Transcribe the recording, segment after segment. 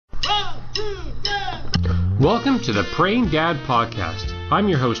Welcome to the Praying Dad Podcast. I'm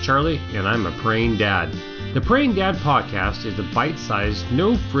your host, Charlie, and I'm a praying dad. The Praying Dad Podcast is a bite-sized,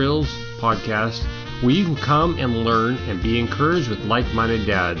 no-frills podcast where you can come and learn and be encouraged with like-minded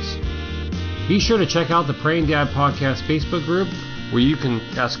dads. Be sure to check out the Praying Dad Podcast Facebook group where you can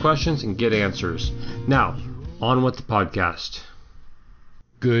ask questions and get answers. Now, on with the podcast.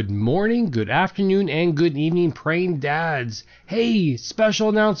 Good morning, good afternoon, and good evening, praying dads. Hey, special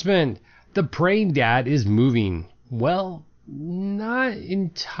announcement. The Praying Dad is moving. Well, not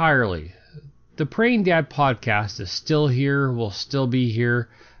entirely. The Praying Dad podcast is still here, will still be here,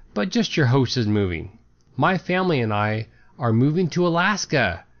 but just your host is moving. My family and I are moving to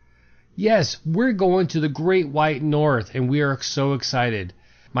Alaska. Yes, we're going to the Great White North, and we are so excited.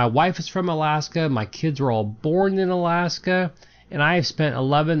 My wife is from Alaska, my kids were all born in Alaska, and I have spent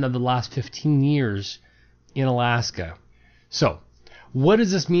 11 of the last 15 years in Alaska. So, what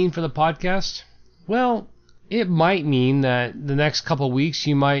does this mean for the podcast? Well, it might mean that the next couple of weeks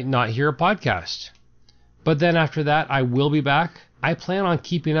you might not hear a podcast. But then after that, I will be back. I plan on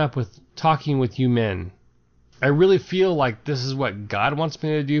keeping up with talking with you men. I really feel like this is what God wants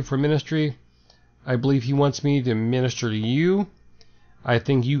me to do for ministry. I believe He wants me to minister to you. I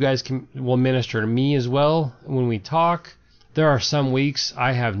think you guys will minister to me as well when we talk. There are some weeks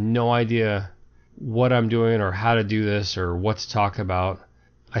I have no idea what I'm doing or how to do this or what to talk about.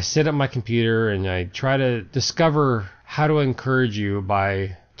 I sit at my computer and I try to discover how to encourage you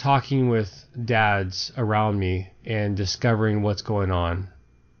by talking with dads around me and discovering what's going on.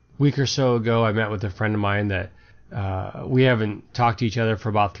 A week or so ago, I met with a friend of mine that we haven't talked to each other for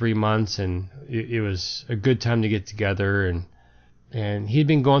about 3 months, and it was a good time to get together. And he'd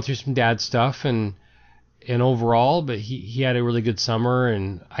been going through some dad stuff and overall, but he had a really good summer,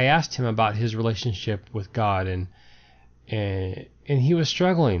 and I asked him about his relationship with God, and he was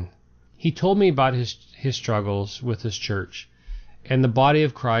struggling. He told me about his struggles with his church and the body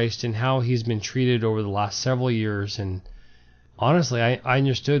of Christ and how he's been treated over the last several years, and honestly, I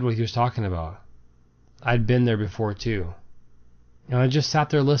understood what he was talking about. I'd been there before too. And I just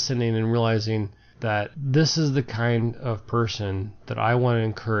sat there listening and realizing that this is the kind of person that I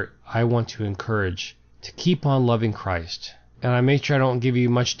want to encourage to keep on loving Christ. And I make sure I don't give you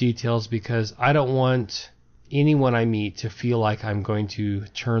much details because I don't want anyone I meet to feel like I'm going to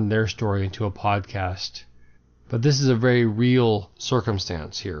turn their story into a podcast. But this is a very real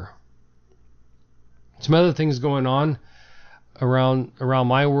circumstance here. Some other things going on around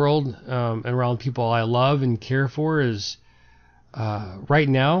my world and around people I love and care for is right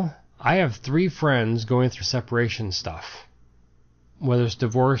now I have 3 friends going through separation stuff, whether it's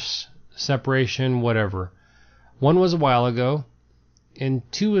divorce, separation, whatever. One was a while ago, and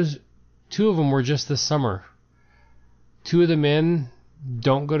two of them were just this summer. 2 of the men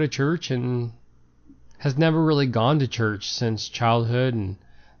don't go to church and has never really gone to church since childhood, and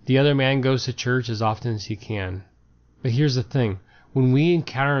the other man goes to church as often as he can. But here's the thing. When we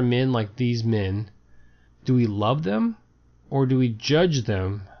encounter men like these men, do we love them or do we judge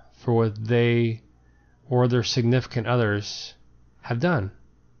them for what they or their significant others have done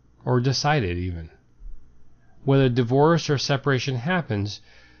or decided even? Whether divorce or separation happens,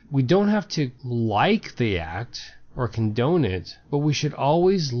 we don't have to like the act or condone it, but we should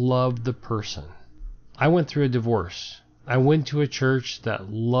always love the person. I went through a divorce. I went to a church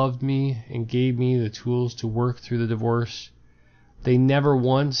that loved me and gave me the tools to work through the divorce. They never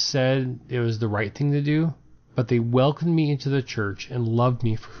once said it was the right thing to do, but they welcomed me into the church and loved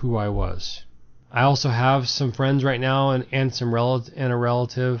me for who I was. I also have some friends right now and a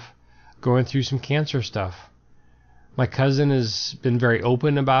relative going through some cancer stuff. My cousin has been very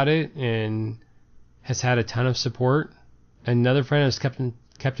open about it and has had a ton of support. Another friend has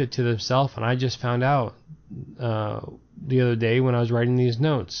kept it to themselves, and I just found out the other day when I was writing these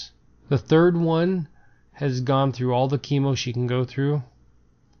notes. The third one has gone through all the chemo she can go through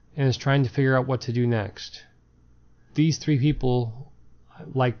and is trying to figure out what to do next. These 3 people,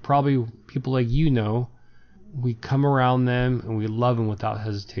 like probably people like we come around them and we love them without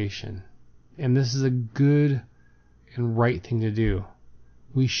hesitation. And this is a good and right thing to do.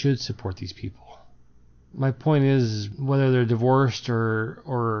 We should support these people. My point is, whether they're divorced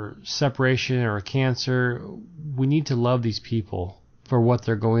or separation or cancer, we need to love these people for what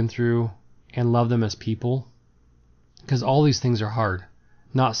they're going through and love them as people. Because all these things are hard.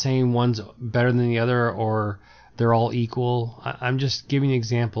 Not saying one's better than the other or they're all equal. I'm just giving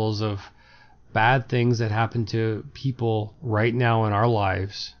examples of bad things that happen to people right now in our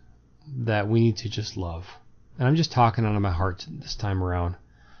lives that we need to just love. And I'm just talking out of my heart this time around,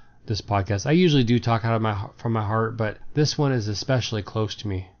 this podcast. I usually do talk out of from my heart, but this one is especially close to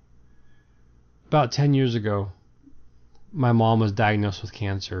me. About 10 years ago, my mom was diagnosed with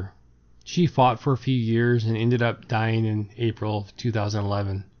cancer. She fought for a few years and ended up dying in April of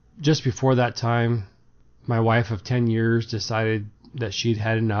 2011. Just before that time, my wife of 10 years decided that she'd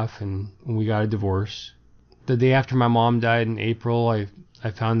had enough, and we got a divorce. The day after my mom died in April,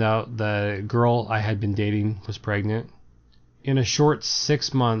 I found out the girl I had been dating was pregnant. In a short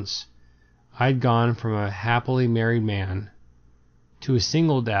 6 months, I'd gone from a happily married man to a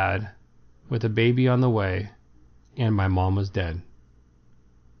single dad with a baby on the way, and my mom was dead.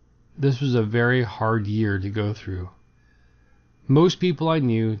 This was a very hard year to go through. Most people I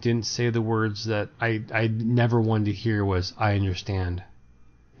knew didn't say the words that I never wanted to hear was, "I understand."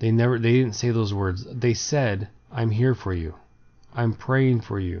 They didn't say those words. They said, "I'm here for you. I'm praying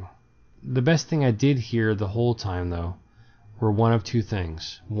for you." The best thing I did hear the whole time, though, were one of two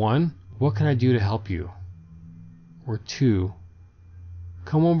things. One, what can I do to help you? Or two,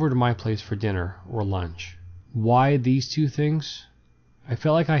 come over to my place for dinner or lunch. Why these two things? I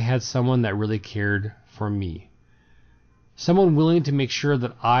felt like I had someone that really cared for me. Someone willing to make sure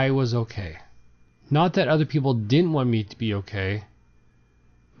that I was okay. Not that other people didn't want me to be okay,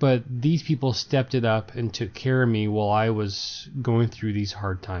 but these people stepped it up and took care of me while I was going through these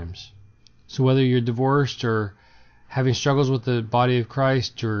hard times. So whether you're divorced or having struggles with the body of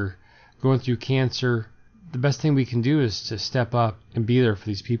Christ or going through cancer, the best thing we can do is to step up and be there for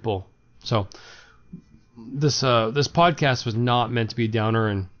these people. So this podcast was not meant to be a downer,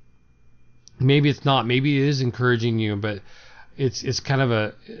 and maybe it's not. Maybe it is encouraging you, but it's kind of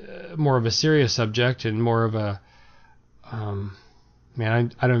a more of a serious subject and more of a I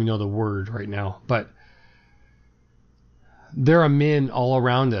don't even know the word right now, but there are men all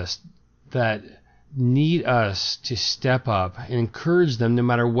around us that need us to step up and encourage them no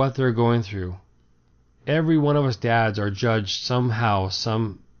matter what they're going through. Every one of us dads are judged somehow,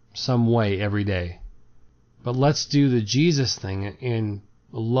 some way every day. But let's do the Jesus thing and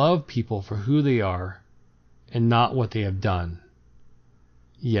love people for who they are and not what they have done.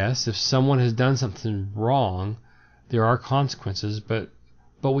 Yes, if someone has done something wrong, there are consequences, but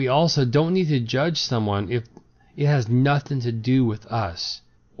we also don't need to judge someone if it has nothing to do with us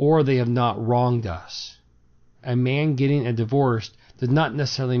or they have not wronged us. A man getting a divorce does not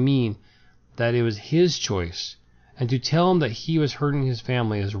necessarily mean that it was his choice, and to tell him that he was hurting his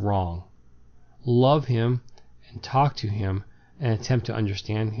family is wrong. Love him and talk to him and attempt to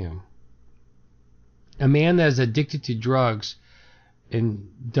understand him. A man that is addicted to drugs and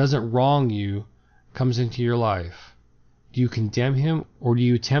doesn't wrong you comes into your life. Do you condemn him, or do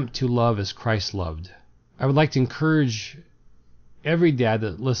you attempt to love as Christ loved? I would like to encourage every dad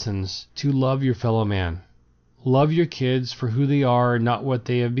that listens to love your fellow man. Love your kids for who they are and not what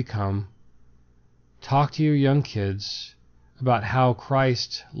they have become. Talk to your young kids about how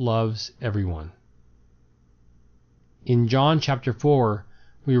Christ loves everyone. In John chapter 4,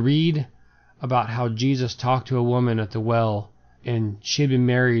 we read about how Jesus talked to a woman at the well, and she had been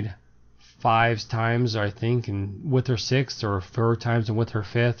married 5 times, I think, and with her 6th, or 4 times and with her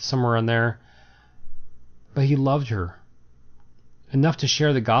 5th, somewhere in there. But he loved her enough to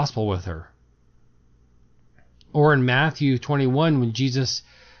share the gospel with her. Or in Matthew 21, when Jesus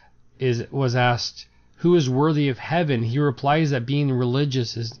was asked, "Who is worthy of heaven?" he replies that being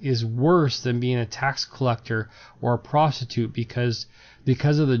religious is worse than being a tax collector or a prostitute because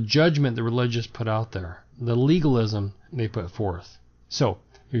of the judgment the religious put out there, the legalism they put forth. So,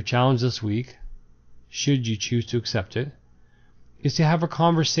 your challenge this week, should you choose to accept it, is to have a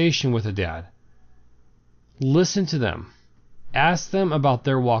conversation with a dad. Listen to them. Ask them about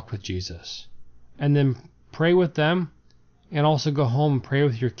their walk with Jesus. And then pray with them, and also go home and pray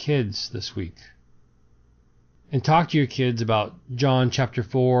with your kids this week. And talk to your kids about John chapter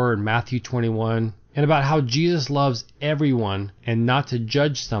 4 and Matthew 21, and about how Jesus loves everyone and not to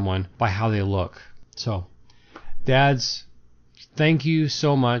judge someone by how they look. So, dads, thank you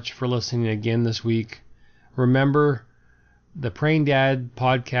so much for listening again this week. Remember, the Praying Dad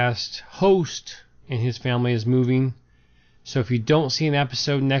podcast host and his family is moving. So if you don't see an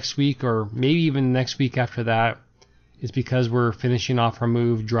episode next week, or maybe even next week after that, it's because we're finishing off our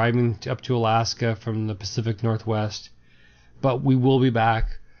move, driving up to Alaska from the Pacific Northwest. But we will be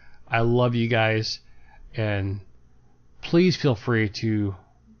back. I love you guys. And please feel free to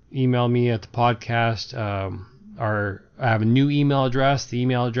email me at the podcast. I have a new email address. The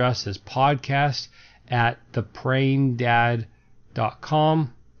email address is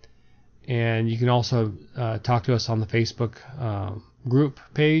podcast@theprayingdad.com. And you can also talk to us on the Facebook group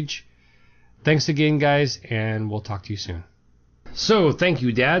page. Thanks again, guys, and we'll talk to you soon. So, thank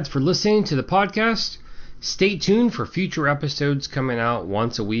you, dads, for listening to the podcast. Stay tuned for future episodes coming out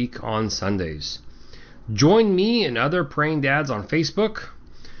once a week on Sundays. Join me and other praying dads on Facebook.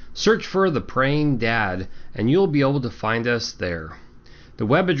 Search for The Praying Dad, and you'll be able to find us there. The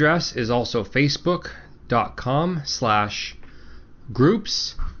web address is also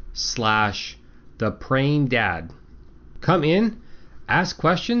facebook.com/groups/The Praying Dad. Come in, ask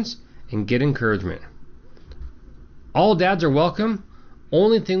questions, and get encouragement. All dads are welcome.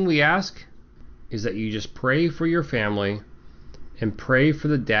 Only thing we ask is that you just pray for your family and pray for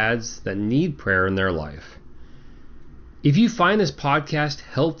the dads that need prayer in their life. If you find this podcast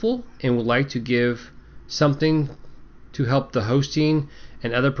helpful and would like to give something to help the hosting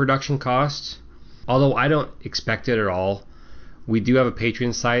and other production costs, although I don't expect it at all, we do have a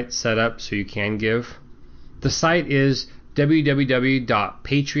Patreon site set up so you can give. The site is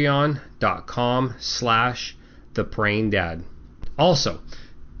www.patreon.com/theprayingdad. Also,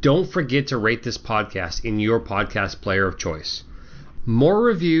 don't forget to rate this podcast in your podcast player of choice. More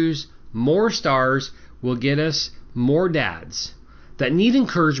reviews, more stars will get us more dads that need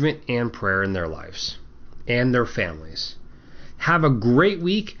encouragement and prayer in their lives and their families. Have a great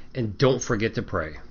week, and don't forget to pray.